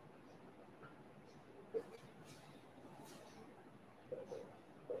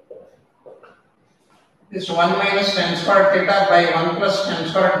 This 1 minus tan squared theta by 1 plus tan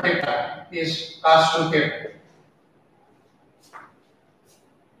squared theta is cos 2 theta.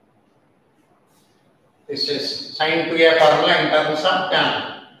 This is sin 2a formula in terms of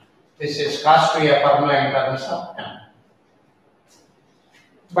tan. This is cos 2a formula in terms of tan.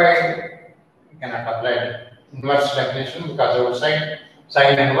 But you cannot apply the inverse definition because outside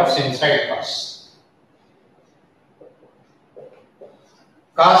sin inverse, inside cos.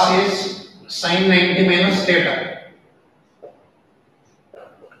 Cos is sin 90 minus theta.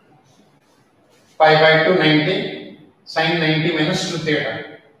 Pi by 2 90, sin 90 minus 2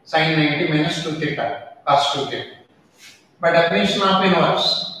 theta. Sin 90 minus 2 theta. Cos 2 theta. By definition of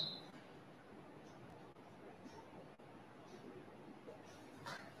inverse,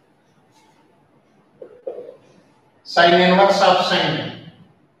 sin inverse of sin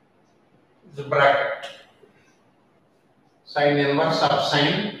is bracket. Sin inverse of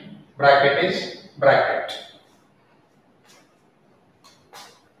sin bracket is bracket.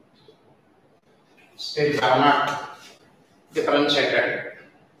 Still have not differentiated.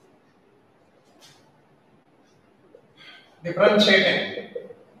 Differentiating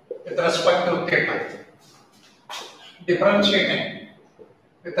with respect to theta. Differentiating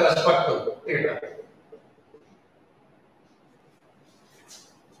with respect to theta.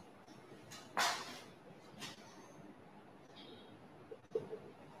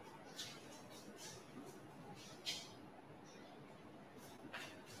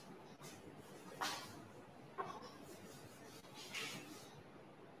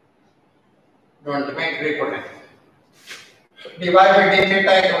 Going to make recording. Dy by d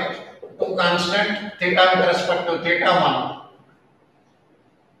theta equal to constant theta with respect to theta 1.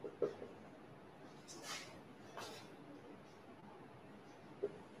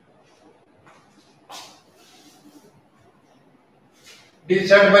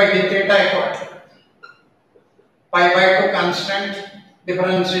 Dz by d theta equal to pi by 2 constant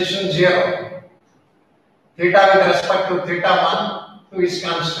differentiation 0. Theta with respect to theta 1, 2 is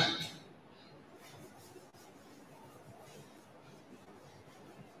constant.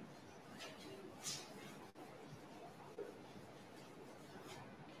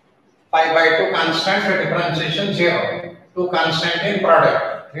 Pi by 2 constant differentiation 0. 2 constant in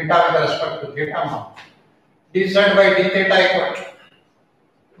product. Theta with respect to theta 1. Dz by d theta equal to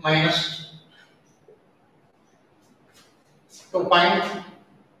minus 2 point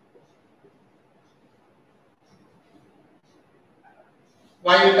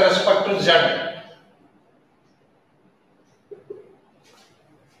y with respect to z.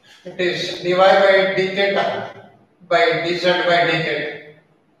 It is dy by d theta by dz by d theta.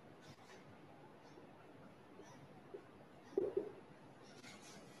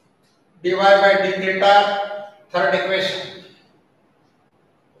 Dy by d theta, third equation.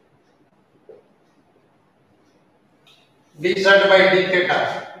 Dz by d theta,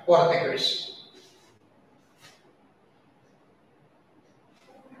 fourth equation.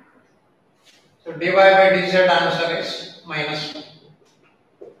 So dy by dz answer is minus 1.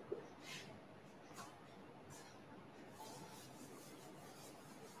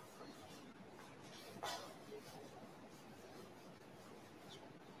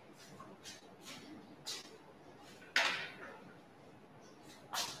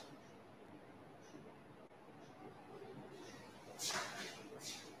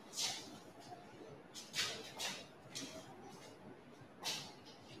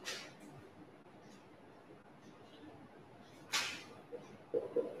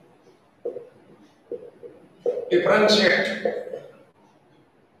 differentiate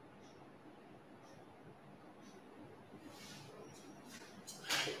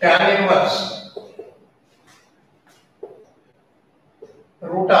tan inverse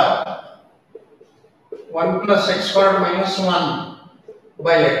root of 1 plus x squared minus 1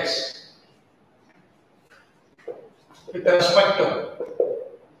 by x with respect to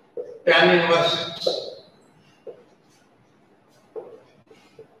tan inverse x.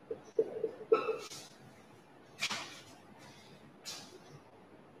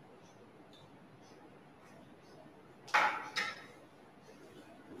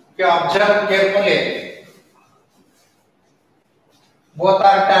 If you observe carefully, both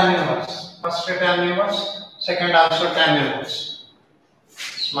are tan inverse. First tan inverse, second also tan inverse.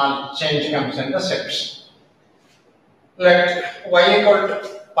 Small change comes in the steps. Let y equal to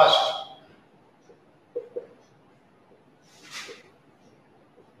first.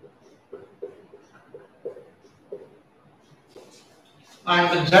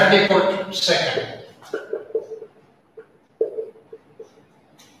 And z equal to second.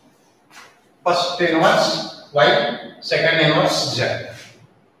 First inverse y, second inverse z.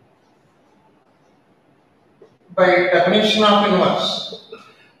 By definition of inverse,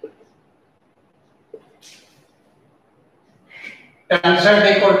 tan z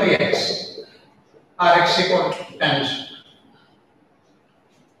equal to x or x equal to tan z.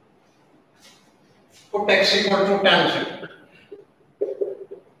 Put x equal to tan z.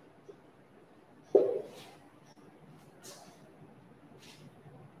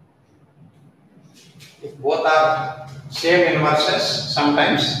 If both are same inverses,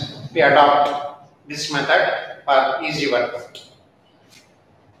 sometimes we adopt this method for easy work.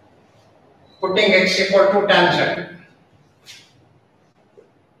 Putting x equal to tan z.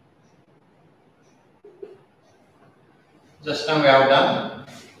 Just now we have done,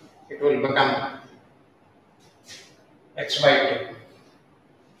 it will become x by 2.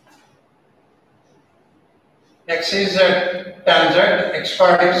 X is tan z, x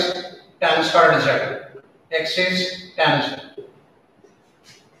squared is tan squared z. X is tan z.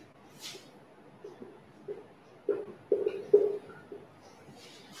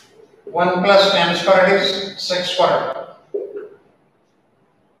 One plus tan squared is 6 squared.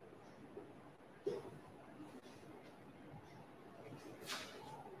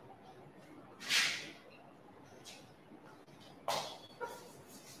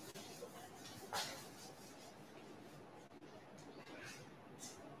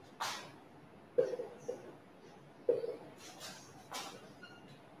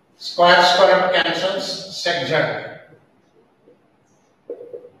 Square cancels, sec z.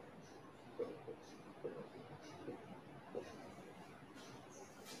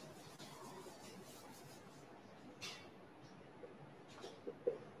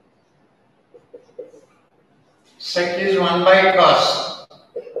 Sec is 1 by cos,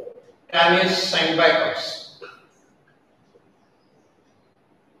 tan is sin by cos.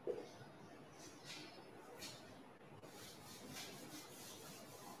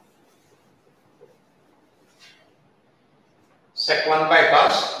 Sec 1 by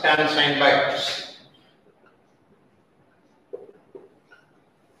cos, tan sin by cos.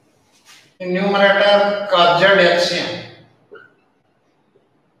 In numerator, cos z LCM.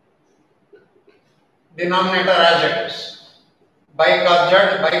 Denominator as it is. By cos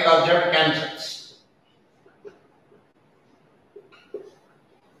z cancels.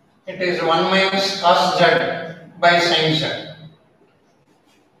 It is 1 minus cos z by sin z.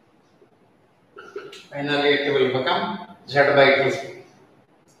 Finally, it will become z by 2.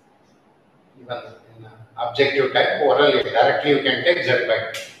 Even in objective type, orally, directly you can take z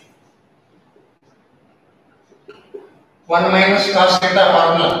by 2. 1 minus cos theta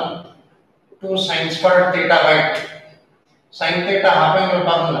formula, 2 sin squared theta by 2. Sin theta half angle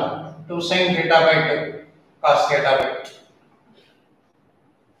formula, 2 sin theta by 2 cos theta by 2.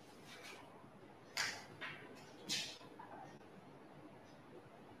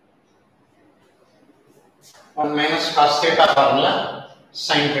 One minus cos theta formula,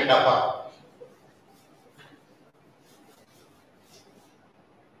 sin theta formula.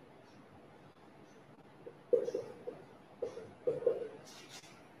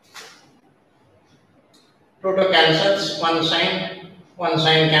 Two cancels, one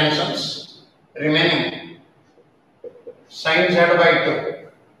sin cancels, remaining sin z by 2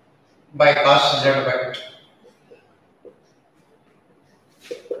 by cos z by 2.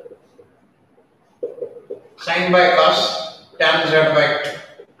 Sin by cos, tan z by 2.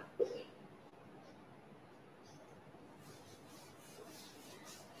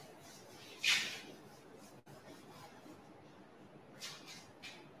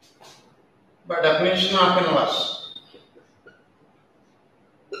 by definition of inverse,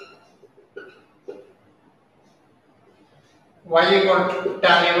 y equal to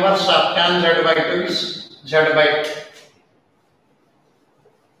tan inverse of tan z by 2 is z by 2.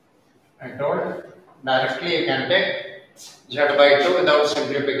 I told directly you can take z by 2 without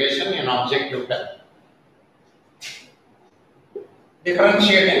simplification in objective term.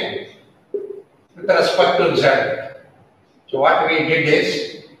 Differentiating with respect to z. So what we did is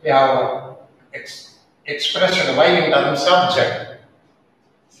we have expressed y in terms of z.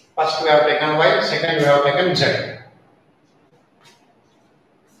 First we have taken y, second we have taken z.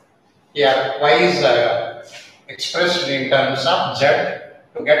 Here y is expressed in terms of z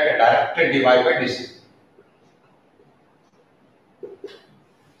to get a direct dy by dz.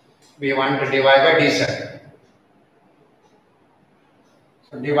 We want to dy by dz.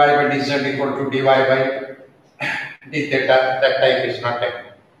 So dy by dz equal to dy by d theta. That type is not taken.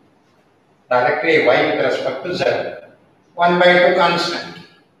 Directly y with respect to z. 1 by 2 constant.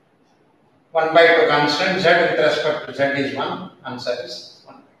 1 by 2 constant, z with respect to z is 1. Answer is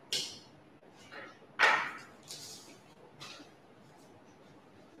 1.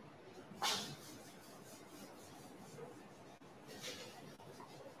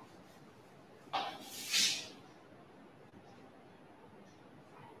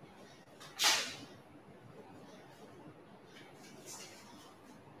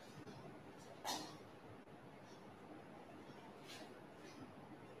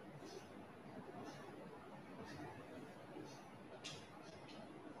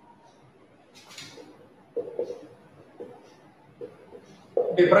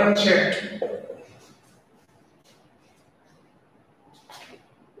 Differentiate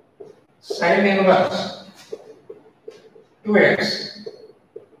sin inverse 2x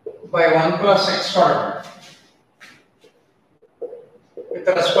by 1 plus x squared with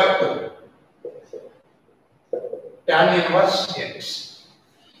respect to tan inverse x.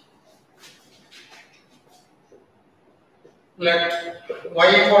 Let y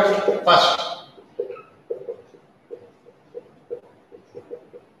equal to first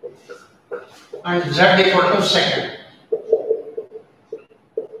and z equal to second.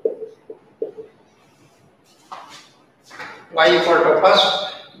 Y equal to first,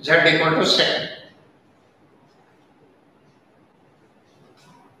 z equal to second.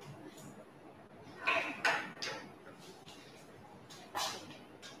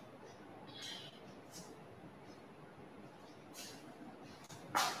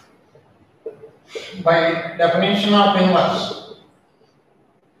 By definition of inverse,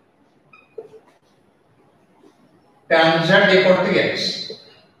 tan z equal to x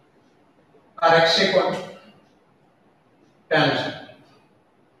or x equal to tan z.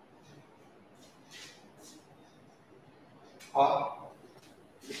 Or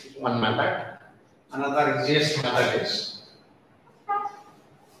one method. Another easiest method is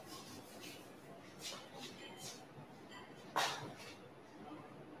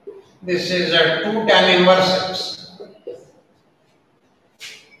this is a 2 tan inverse x.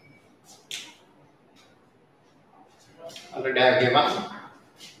 Already I have given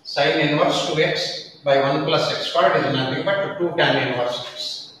sin inverse 2x by 1 plus x squared is nothing but 2 tan inverse x.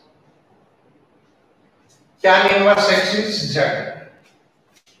 Tan inverse x is z.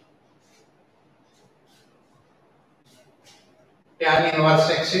 Tan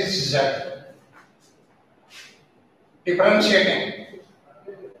inverse x is z. Differentiating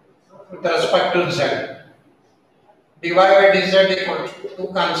with respect to z. dy by dz equal to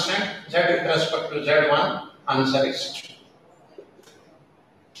 2 constant, z with respect to z1, answer is 2.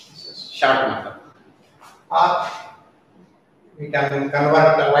 This is short method. Or we can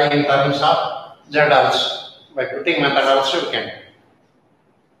convert the y in terms of z also. By putting method also we can.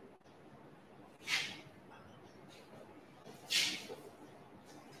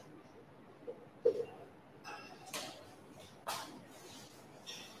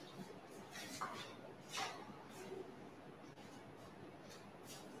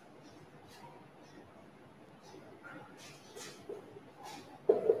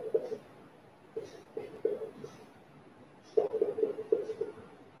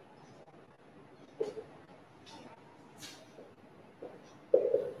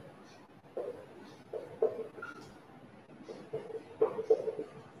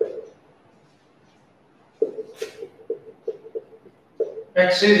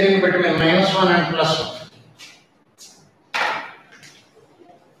 X is in between -1 and +1.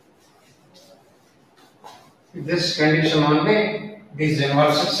 With this condition only, these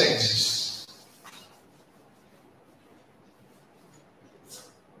inverses exist.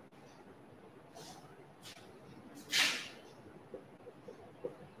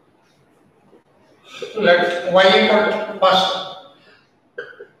 let y equal to first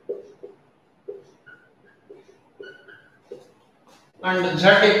and z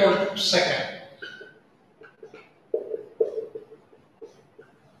equal to second.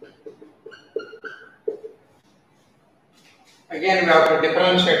 Again, we have to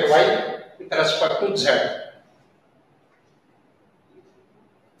differentiate y with respect to z.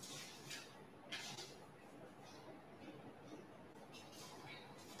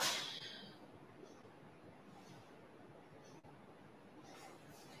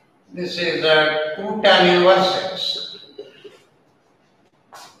 This is 2 tan inverse x.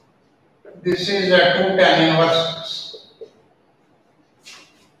 This is 2 tan inverse x.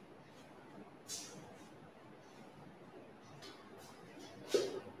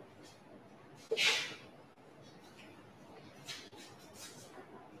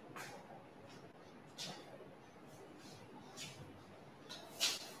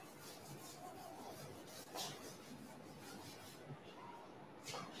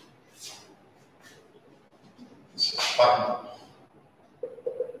 Formula.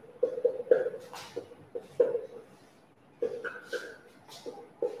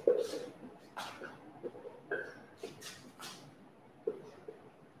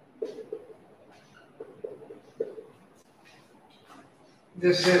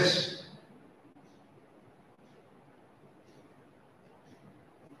 This is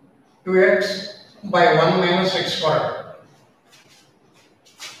 2x by 1 minus x squared.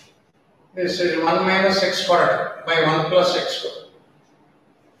 This is 1 minus x squared by 1 plus x squared.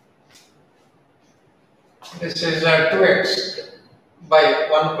 This is 2x by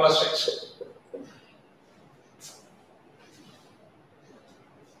 1 plus x squared.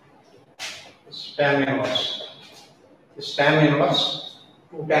 This tan inverse. This tan inverse,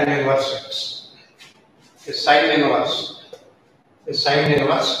 2 tan inverse x. This sine inverse. This sine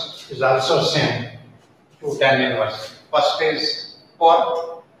inverse is also same, 2 tan inverse. First is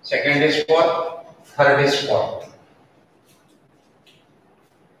 4, second is 4, third is 4.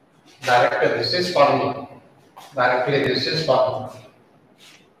 Directly this is formula. Directly this is formula.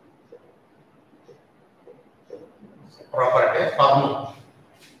 Property formula.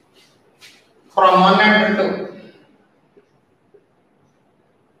 From 1 and 2.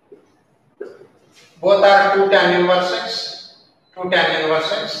 Both are 2 tan inverse x, 2 tan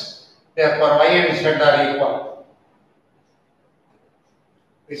inverse x. Therefore, y and z are equal.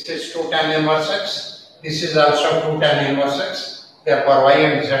 This is 2 tan inverse x. This is also 2 tan inverse x. Therefore, y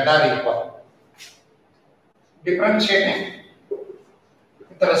and z are equal. Differentiating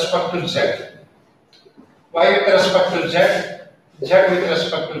with respect to z. Y with respect to z, z with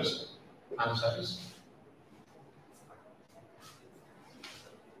respect to z. Answer is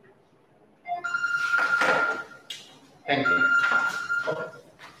thank you. Okay.